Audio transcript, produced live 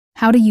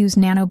How to use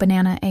Nano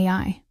Banana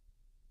AI.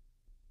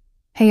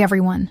 Hey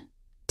everyone,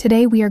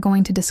 today we are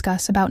going to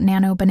discuss about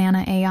Nano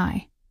Banana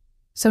AI.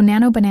 So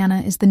Nano Banana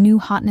is the new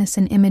hotness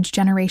in image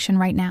generation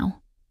right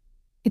now.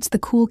 It's the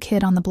cool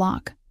kid on the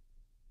block.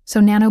 So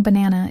Nano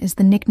Banana is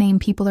the nickname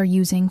people are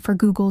using for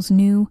Google's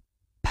new,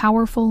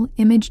 powerful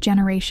image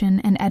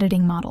generation and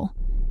editing model.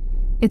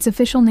 Its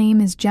official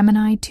name is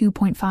Gemini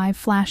 2.5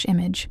 Flash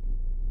Image.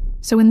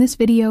 So in this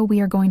video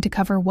we are going to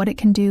cover what it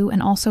can do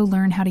and also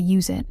learn how to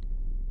use it.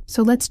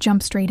 So let's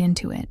jump straight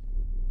into it.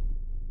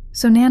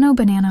 So Nano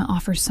Banana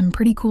offers some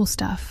pretty cool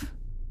stuff.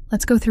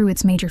 Let's go through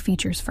its major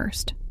features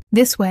first.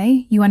 This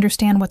way, you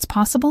understand what's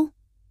possible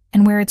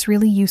and where it's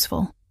really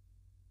useful.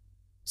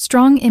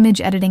 Strong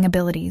image editing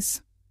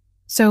abilities.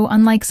 So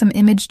unlike some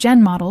image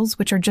gen models,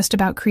 which are just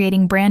about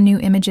creating brand new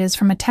images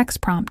from a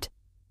text prompt,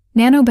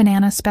 Nano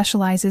Banana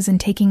specializes in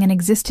taking an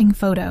existing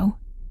photo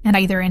and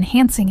either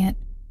enhancing it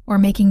or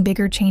making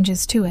bigger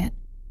changes to it.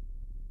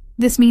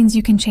 This means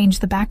you can change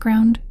the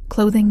background,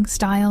 clothing,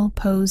 style,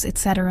 pose,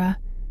 etc.,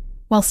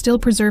 while still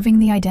preserving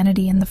the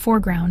identity in the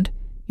foreground,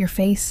 your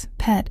face,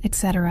 pet,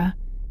 etc.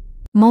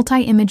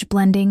 Multi-image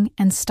blending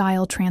and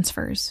style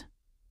transfers.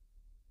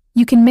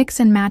 You can mix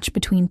and match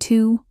between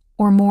two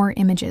or more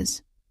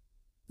images.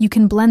 You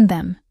can blend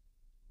them,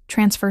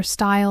 transfer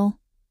style,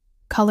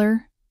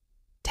 color,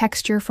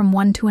 texture from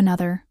one to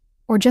another,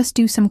 or just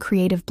do some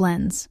creative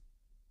blends.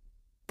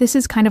 This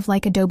is kind of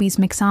like Adobe's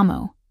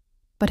Mixamo,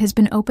 but has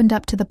been opened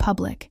up to the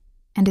public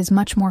and is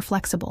much more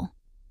flexible.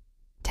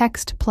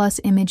 Text plus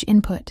image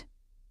input.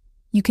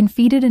 You can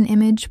feed it an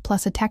image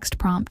plus a text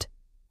prompt,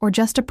 or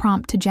just a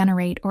prompt to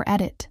generate or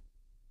edit.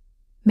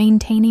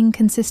 Maintaining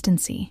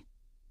consistency.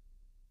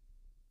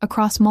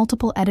 Across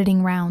multiple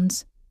editing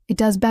rounds, it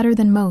does better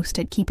than most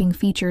at keeping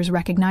features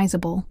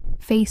recognizable,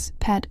 face,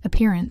 pet,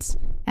 appearance,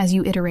 as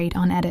you iterate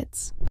on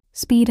edits.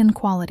 Speed and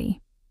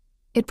quality.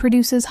 It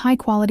produces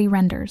high-quality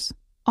renders,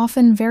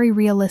 often very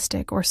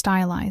realistic or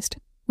stylized,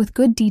 with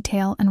good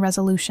detail and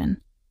resolution.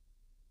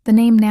 The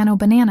name Nano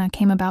Banana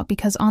came about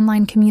because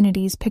online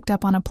communities picked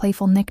up on a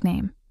playful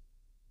nickname.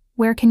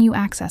 Where can you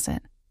access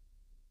it?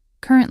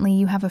 Currently,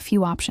 you have a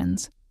few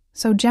options.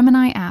 So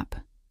Gemini app,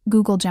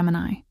 Google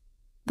Gemini.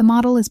 The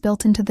model is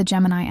built into the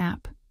Gemini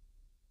app.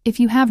 If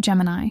you have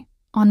Gemini,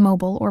 on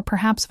mobile or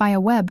perhaps via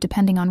web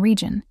depending on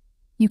region,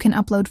 you can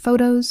upload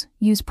photos,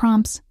 use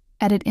prompts,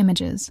 edit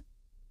images.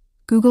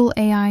 Google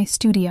AI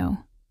Studio,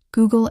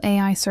 Google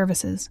AI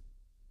Services.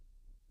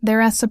 There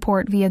is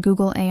support via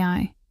Google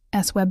AI,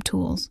 web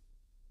tools.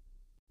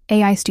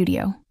 AI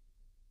Studio.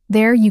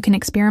 There you can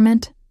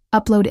experiment,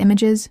 upload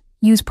images,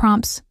 use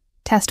prompts,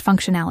 test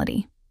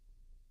functionality.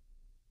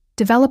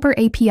 Developer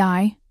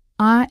API,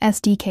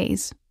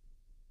 SDKs.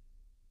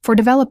 For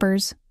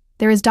developers,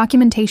 there is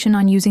documentation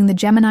on using the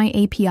Gemini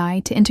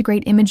API to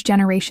integrate image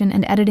generation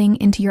and editing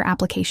into your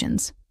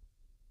applications.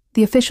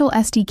 The official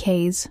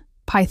SDKs,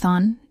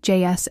 Python,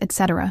 JS,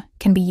 etc.,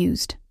 can be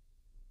used.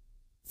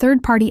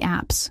 Third-party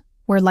apps,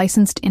 where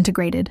licensed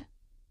integrated.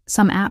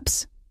 Some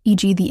apps,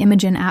 e.g. the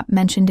Imagen app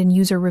mentioned in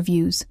user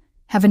reviews,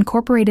 have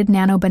incorporated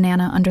Nano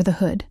Banana under the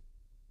hood.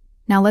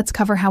 Now let's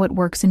cover how it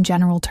works in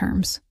general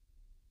terms.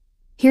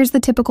 Here's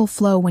the typical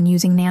flow when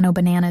using Nano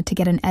Banana to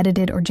get an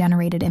edited or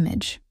generated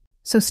image.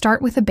 So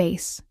start with a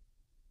base.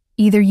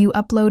 Either you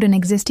upload an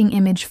existing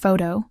image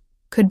photo,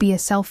 could be a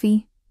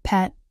selfie,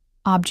 pet,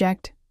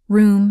 object,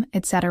 room,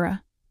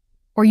 etc.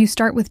 Or you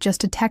start with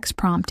just a text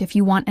prompt if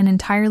you want an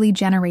entirely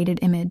generated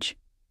image.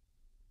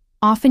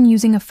 Often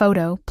using a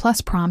photo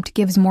plus prompt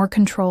gives more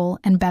control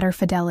and better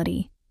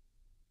fidelity.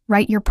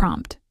 Write your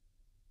prompt.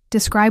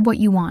 Describe what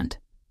you want,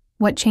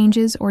 what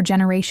changes or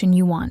generation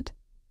you want,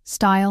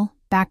 style,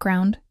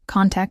 background,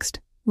 context,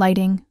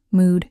 lighting,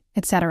 mood,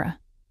 etc.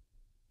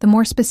 The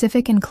more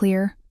specific and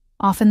clear,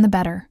 often the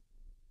better.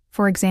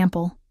 For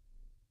example,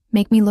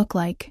 make me look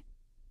like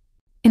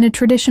in a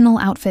traditional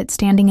outfit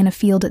standing in a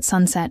field at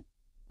sunset,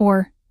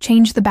 or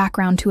change the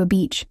background to a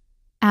beach,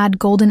 add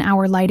golden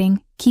hour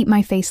lighting, keep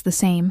my face the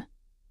same.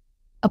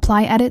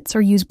 Apply edits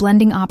or use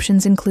blending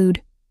options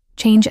include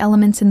change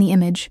elements in the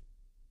image,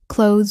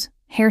 clothes,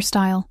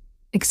 hairstyle,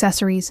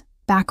 accessories,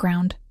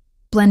 background,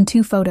 blend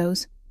two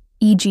photos,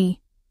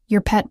 e.g.,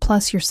 your pet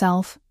plus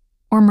yourself,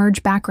 or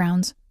merge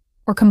backgrounds,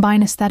 or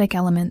combine aesthetic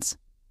elements.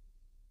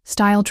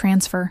 Style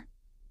transfer,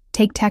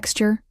 take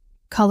texture,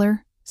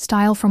 color,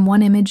 style from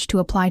one image to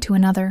apply to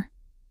another.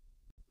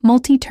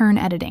 Multi-turn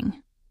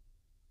editing.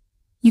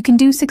 You can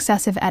do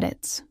successive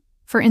edits.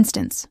 For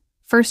instance,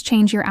 first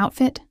change your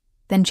outfit,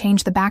 then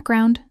change the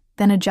background,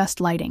 then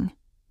adjust lighting.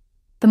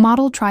 The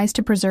model tries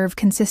to preserve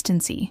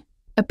consistency,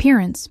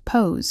 appearance,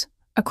 pose,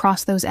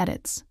 across those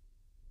edits.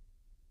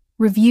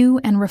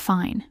 Review and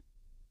refine.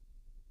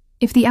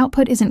 If the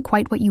output isn't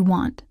quite what you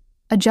want,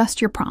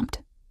 adjust your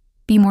prompt.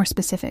 Be more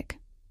specific.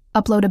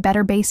 Upload a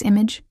better base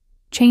image,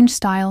 change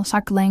style,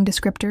 lang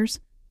descriptors,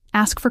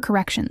 ask for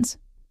corrections,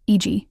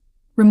 e.g.,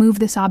 remove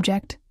this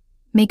object,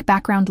 make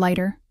background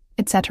lighter,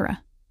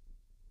 etc.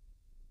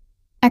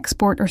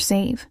 Export or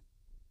save.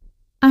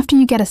 After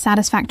you get a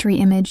satisfactory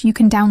image, you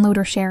can download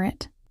or share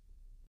it.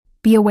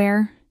 Be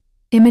aware,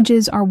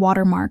 Images are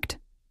watermarked,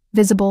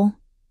 visible,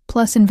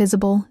 plus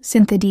invisible,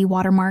 synth-ID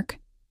watermark,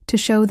 to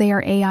show they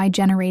are AI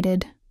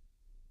generated.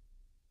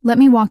 Let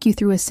me walk you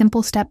through a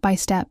simple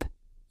step-by-step,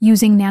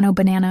 using Nano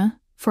Banana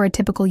for a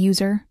typical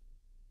user.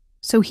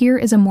 So here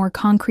is a more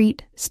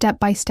concrete,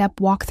 step-by-step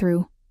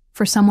walkthrough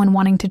for someone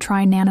wanting to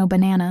try Nano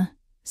Banana,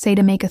 say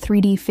to make a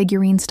 3D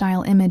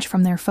figurine-style image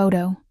from their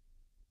photo.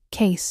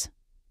 Case: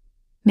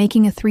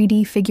 making a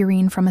 3D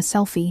figurine from a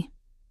selfie.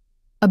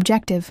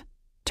 Objective: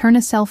 turn a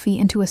selfie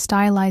into a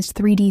stylized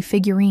 3D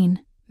figurine,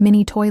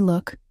 mini toy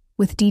look,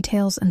 with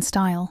details and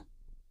style.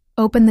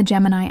 Open the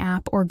Gemini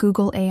app or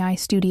Google AI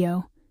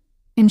Studio.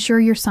 Ensure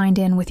you're signed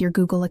in with your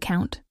Google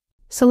account.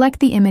 Select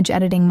the image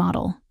editing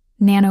model,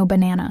 Nano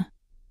Banana.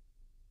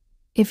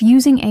 If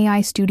using AI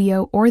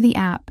Studio or the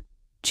app,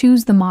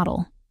 choose the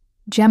model,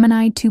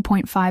 Gemini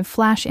 2.5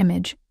 Flash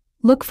Image.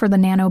 Look for the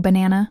Nano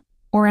Banana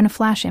or in a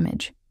Flash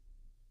image.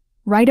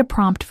 Write a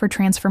prompt for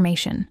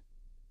transformation.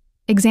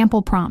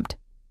 Example prompt: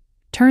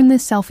 turn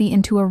this selfie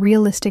into a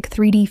realistic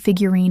 3D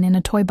figurine in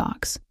a toy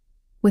box,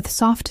 with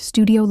soft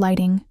studio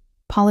lighting,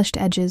 polished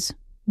edges,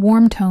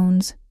 warm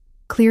tones,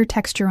 clear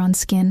texture on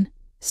skin,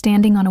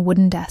 standing on a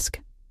wooden desk.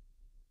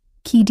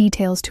 Key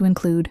details to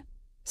include: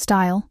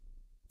 style,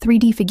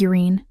 3D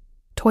figurine,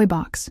 toy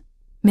box,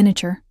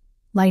 miniature,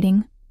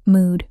 lighting,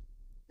 mood,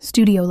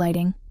 studio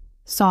lighting,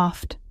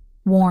 soft,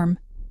 warm,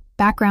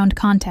 background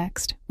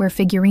context where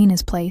figurine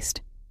is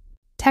placed.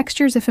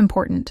 Textures if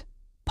important: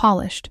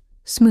 polished,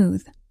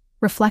 smooth,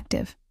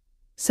 reflective.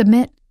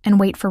 Submit and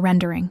wait for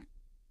rendering.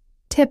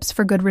 Tips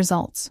for good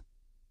results.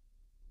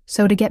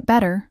 So to get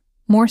better,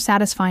 more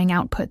satisfying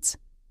outputs,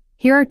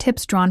 here are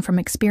tips drawn from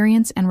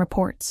experience and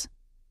reports.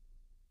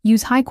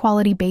 Use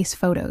high-quality base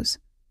photos,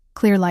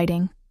 clear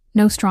lighting,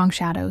 no strong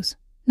shadows,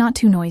 not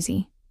too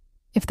noisy.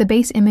 If the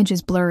base image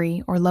is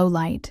blurry or low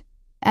light,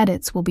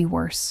 edits will be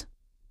worse.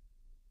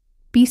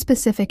 Be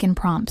specific in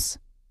prompts.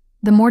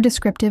 The more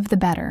descriptive, the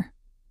better.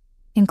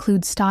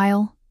 Include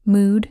style,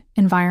 mood,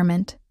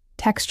 environment,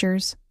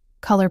 textures,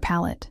 color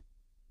palette.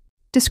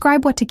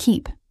 Describe what to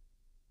keep.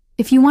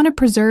 If you want to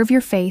preserve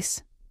your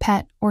face,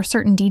 pet, or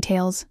certain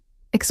details,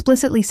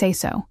 explicitly say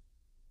so.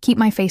 Keep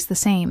my face the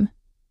same.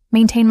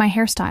 Maintain my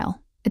hairstyle,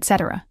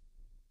 etc.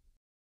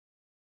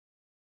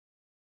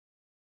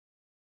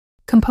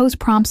 Compose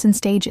prompts in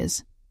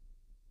stages.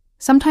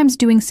 Sometimes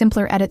doing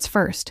simpler edits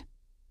first,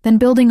 then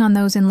building on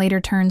those in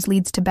later turns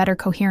leads to better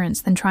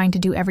coherence than trying to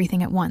do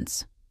everything at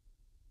once.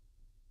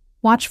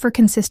 Watch for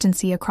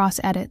consistency across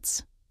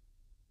edits.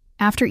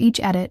 After each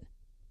edit,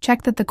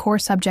 check that the core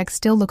subject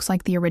still looks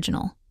like the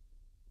original.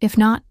 If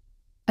not,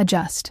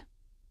 adjust.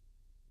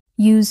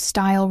 Use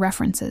style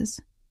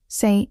references.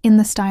 Say, in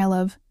the style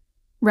of,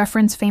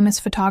 reference famous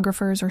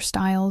photographers or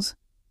styles,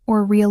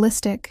 or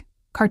realistic,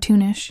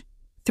 cartoonish,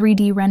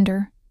 3D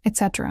render,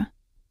 etc.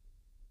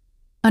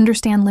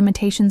 Understand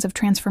limitations of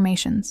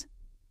transformations.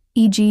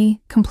 E.g.,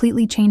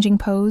 completely changing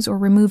pose or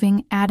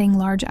removing, adding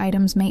large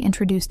items may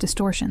introduce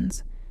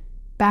distortions.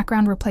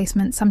 Background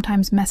replacement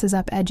sometimes messes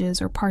up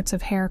edges or parts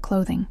of hair,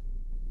 clothing.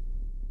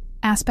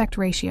 Aspect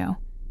ratio.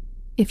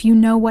 If you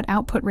know what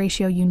output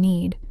ratio you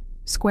need,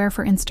 square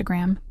for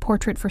Instagram,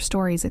 portrait for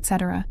stories,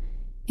 etc.,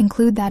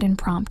 include that in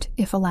prompt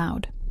if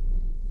allowed.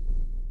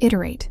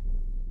 Iterate.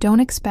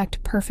 Don't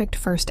expect perfect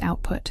first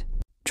output.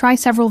 Try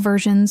several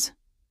versions,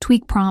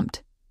 tweak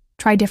prompt,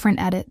 try different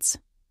edits.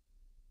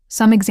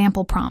 Some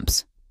example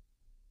prompts.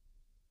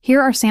 Here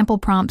are sample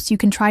prompts you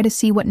can try to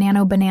see what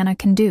Nano Banana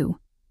can do.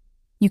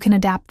 You can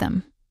adapt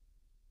them.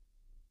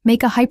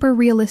 Make a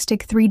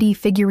hyper-realistic 3D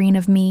figurine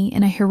of me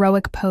in a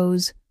heroic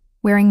pose,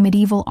 wearing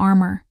medieval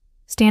armor,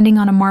 standing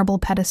on a marble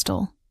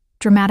pedestal,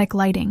 dramatic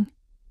lighting,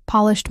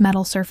 polished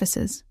metal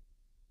surfaces.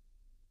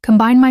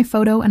 Combine my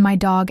photo and my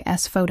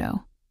dog's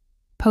photo.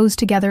 Pose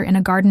together in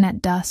a garden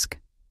at dusk,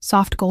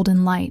 soft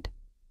golden light,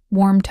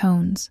 warm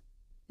tones,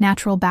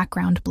 natural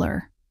background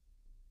blur.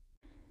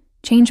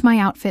 Change my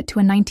outfit to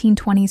a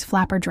 1920s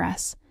flapper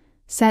dress,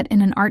 set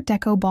in an Art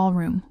Deco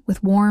ballroom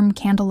with warm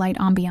candlelight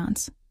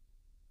ambiance.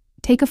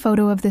 Take a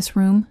photo of this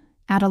room,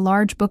 add a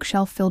large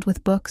bookshelf filled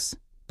with books,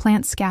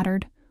 plants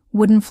scattered,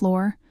 wooden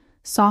floor,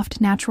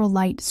 soft natural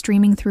light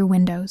streaming through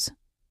windows.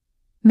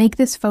 Make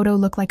this photo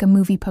look like a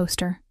movie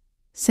poster.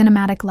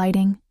 Cinematic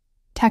lighting,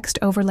 text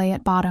overlay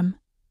at bottom,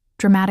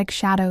 dramatic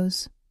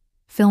shadows,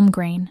 film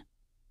grain.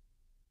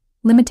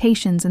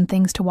 Limitations and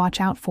things to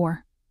watch out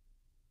for.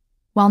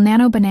 While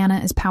Nano Banana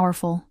is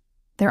powerful,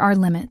 there are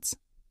limits.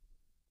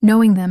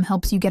 Knowing them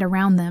helps you get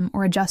around them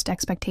or adjust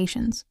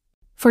expectations.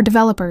 For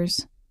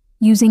developers,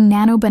 using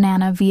Nano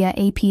Banana via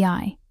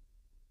API.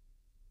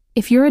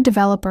 If you're a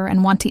developer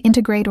and want to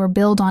integrate or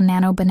build on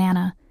Nano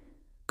Banana,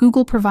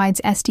 Google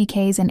provides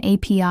SDKs and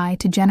API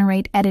to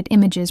generate edit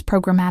images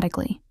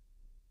programmatically.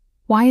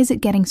 Why is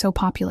it getting so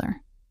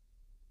popular?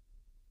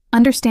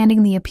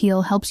 Understanding the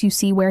appeal helps you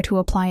see where to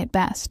apply it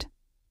best.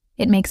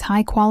 It makes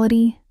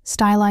high-quality,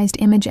 stylized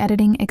image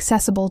editing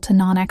accessible to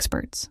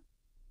non-experts.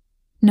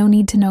 No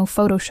need to know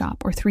Photoshop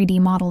or 3D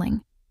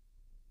modeling.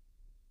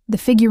 The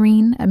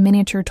figurine, a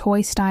miniature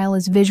toy style,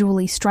 is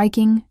visually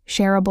striking,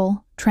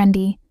 shareable,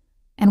 trendy,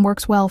 and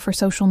works well for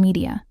social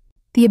media.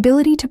 The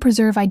ability to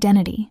preserve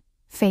identity,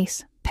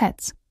 face,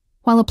 pets,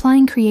 while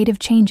applying creative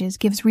changes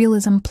gives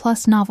realism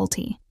plus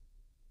novelty.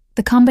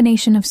 The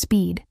combination of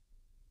speed,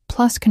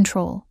 plus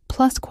control,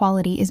 plus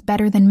quality is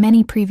better than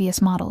many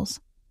previous models.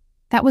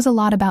 That was a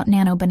lot about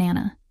Nano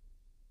Banana.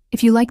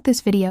 If you liked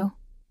this video,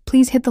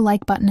 please hit the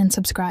like button and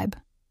subscribe.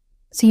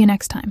 See you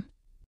next time.